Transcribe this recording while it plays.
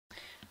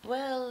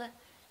Well,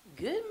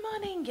 good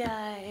morning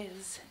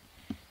guys.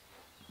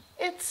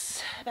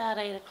 It's about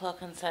 8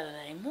 o'clock on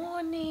Saturday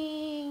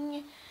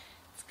morning.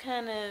 It's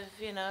kind of,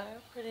 you know,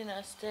 pretty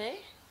nice day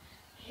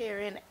here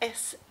in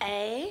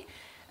SA.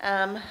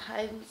 I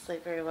didn't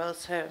sleep very well,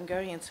 so I'm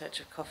going in search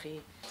of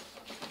coffee.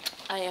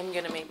 I am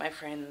going to meet my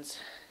friends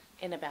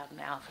in about an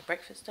hour for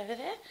breakfast over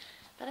there,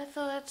 but I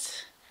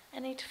thought I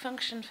need to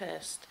function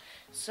first.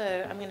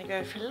 So I'm going to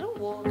go for a little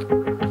walk.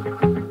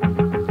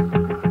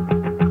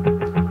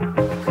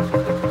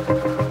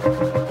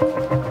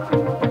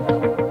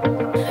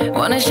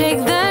 Wanna shake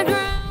the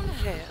ground.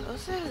 Okay, I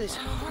also have this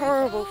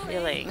horrible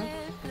feeling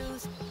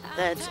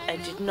that I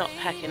did not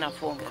pack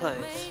enough warm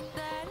clothes,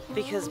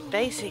 because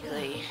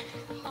basically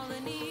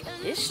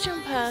this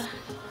jumper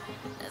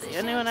is the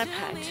only one I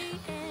packed,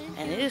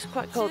 and it is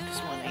quite cold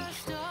this morning.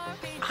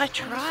 I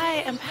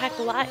try and pack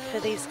light for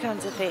these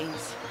kinds of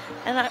things,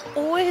 and I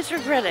always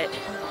regret it.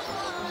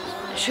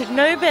 I should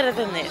know better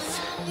than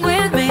this.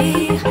 With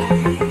me,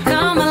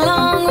 come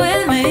along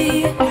with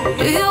me.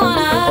 Do you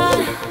wanna?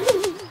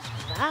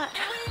 That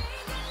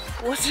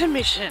was a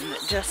mission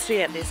just to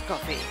get this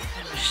coffee.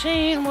 The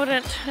machine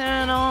wouldn't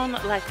turn on,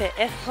 like the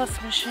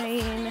F+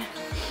 machine.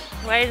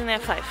 Waiting there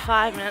for like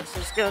 5 minutes to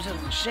just go to the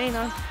machine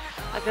on.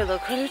 I go,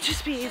 look, would it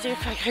just be easier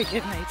if I go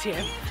get an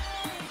ATM?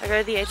 I go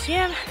to the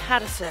ATM,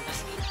 out of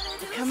service.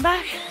 I come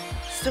back,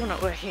 still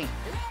not working.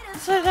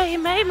 So they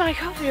made my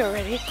coffee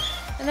already,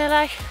 and they're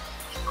like,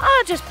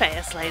 oh, just pay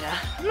us later.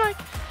 I'm like,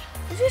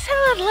 is this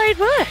how Adelaide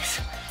works?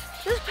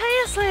 Just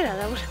pay us later.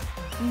 That would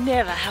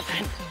never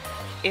happen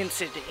in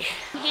Sydney.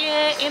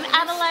 Here in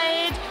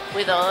Adelaide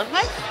with all of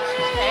my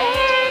friends.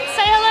 Hey.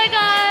 Say hello,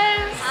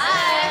 guys.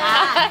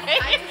 Hi.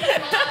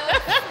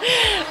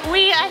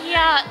 We are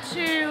here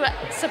to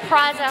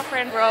surprise our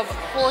friend Rob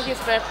for his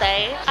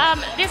birthday.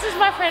 This is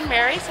my friend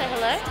Mary. Say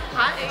hello.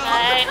 Hi.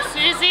 Hi.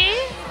 Susie.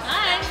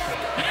 Hi.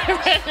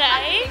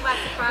 Renee.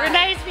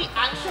 Renee's the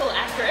actual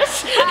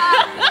actress.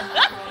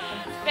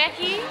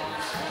 Becky.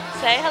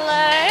 Say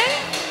hello.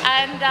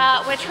 And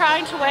we're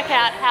trying to work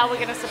out how we're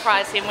going to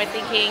surprise him. We're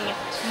thinking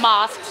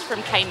masks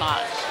from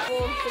Kmart.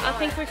 I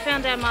think we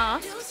found our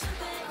masks.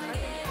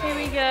 Here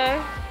we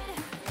go.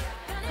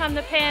 I'm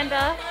the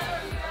panda.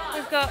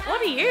 We've got,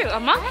 what are you? A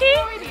monkey?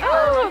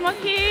 Oh, a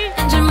monkey.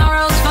 And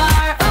tomorrow's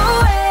far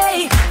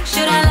away.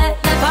 Should I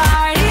let the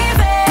party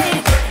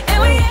fade?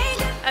 And we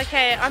ain't...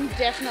 Okay, I'm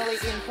definitely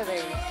in for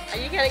these. Are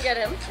you going to get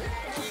him?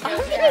 I'm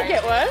going to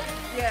get one.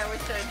 Yeah, we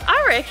should.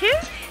 I reckon.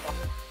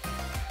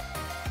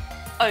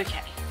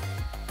 Okay,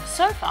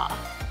 so far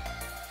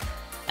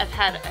I've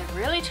had a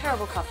really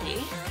terrible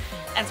coffee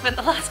and spent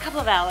the last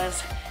couple of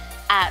hours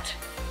at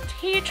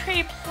Tea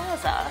Tree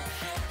Plaza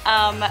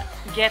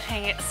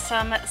getting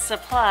some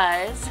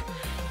supplies.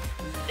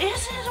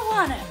 This is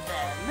one of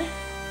them.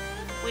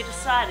 We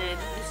decided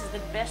this is the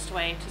best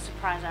way to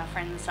surprise our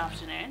friend this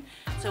afternoon,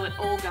 so we're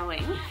all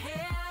going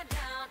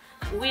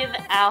with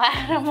our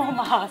animal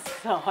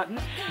masks on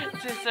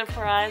to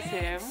surprise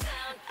him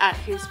at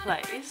his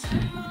place.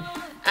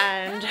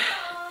 And,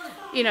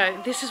 you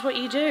know, this is what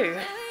you do.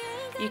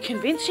 You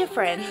convince your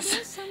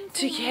friends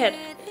to get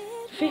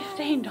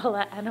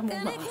 $15 animal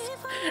masks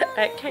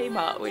at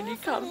Kmart when you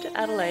come to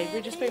Adelaide.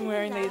 We've just been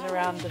wearing these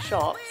around the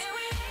shops,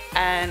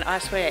 and I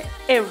swear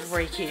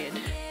every kid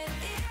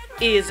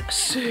is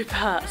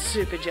super,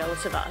 super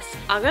jealous of us.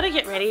 I've got to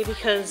get ready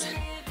because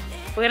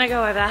we're going to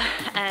go over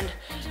and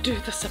do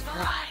the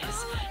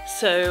surprise.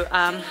 So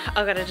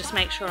I've got to just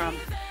make sure I'm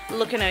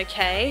looking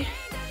okay.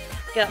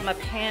 Got my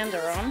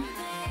panda on.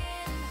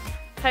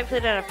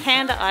 Hopefully don't have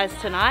panda eyes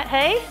tonight,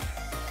 hey?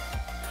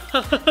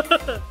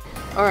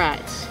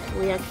 Alright,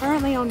 we are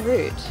currently en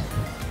route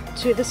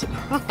to the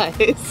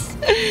surprise.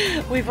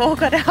 We've all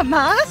got our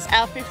masks,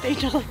 our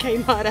 $15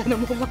 Kmart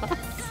animal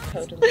masks.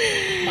 Totally.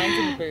 Mine's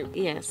in the boot.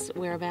 Yes,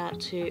 we're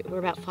about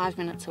 5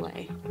 minutes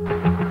away.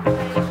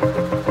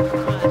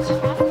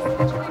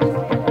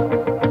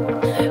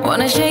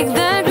 Wanna shake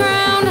the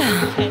ground,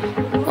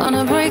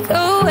 wanna break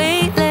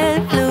away,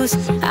 let loose.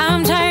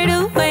 I'm tired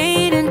of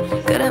waiting,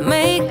 gotta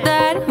make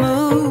that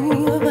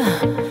move.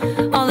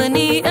 All the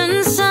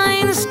neon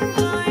signs,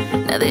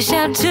 now they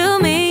shout to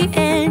me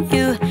and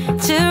you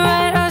to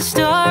write our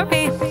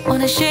story.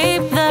 Wanna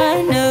shape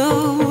the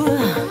new.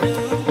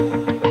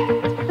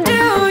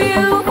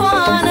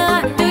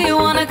 Do you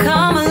wanna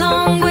come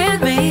along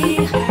with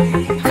me?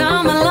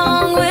 Come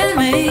along with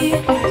me.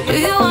 Do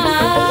you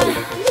wanna?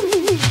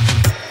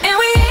 And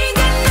we ain't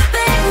got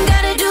nothing,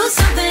 gotta do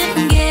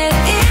something, get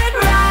it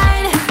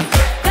right.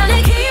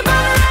 Gonna keep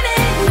on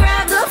running,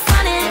 grab the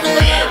fun and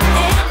live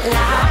it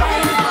live.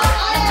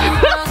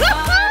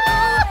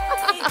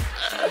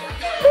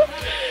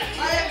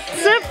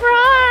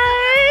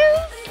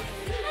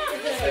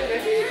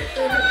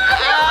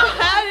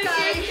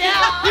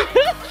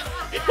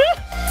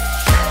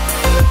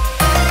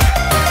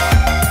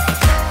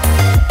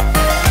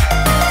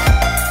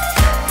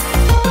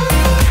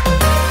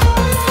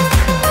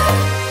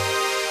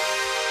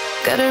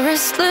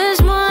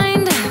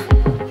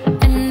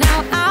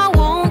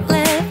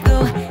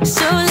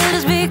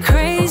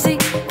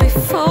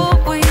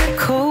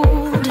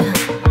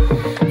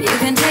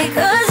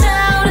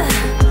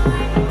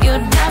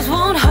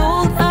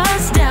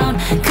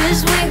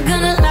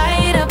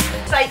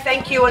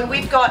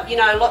 you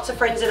know, lots of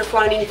friends that have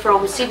flown in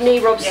from Sydney.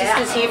 Rob's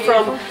sisters here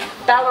from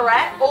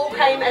Ballarat. All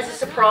came as a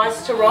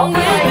surprise to Rob.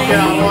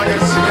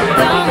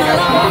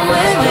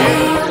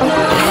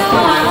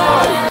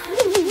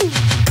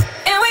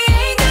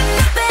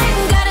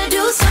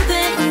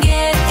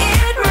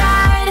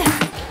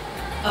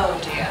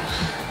 Oh dear.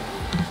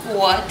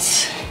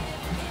 What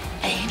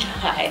a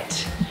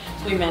night.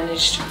 We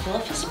managed to pull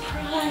off a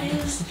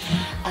surprise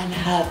and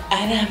have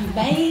an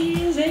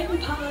amazing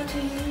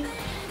party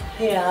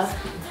here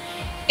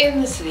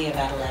in the city of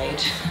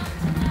Adelaide.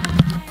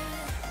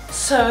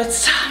 So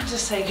it's time to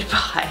say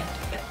goodbye.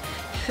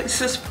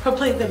 This is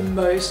probably the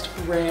most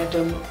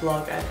random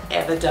vlog I've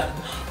ever done.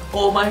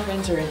 All my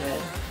friends are in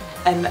it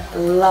and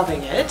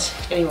loving it.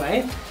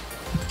 Anyway,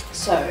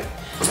 so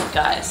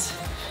guys,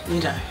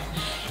 you know,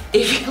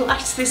 if you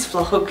liked this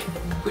vlog,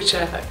 which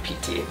I hope you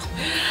did,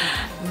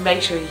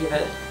 make sure you give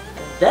it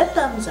the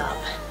thumbs up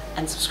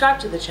and subscribe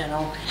to the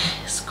channel.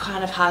 It's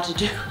kind of hard to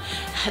do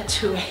at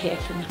 2 AM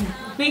in the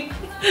morning.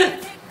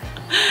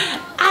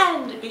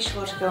 And be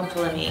sure to go and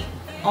follow me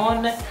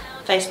on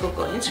Facebook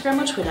or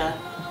Instagram or Twitter.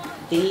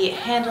 The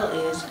handle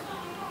is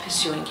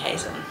Pursuing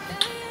Kaizen.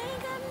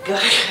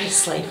 Gotta go to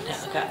sleep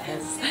now,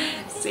 guys.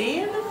 See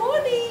you in the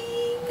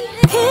morning.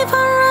 Keep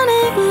on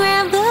running,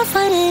 grab the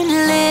fun and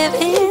live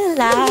it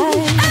life.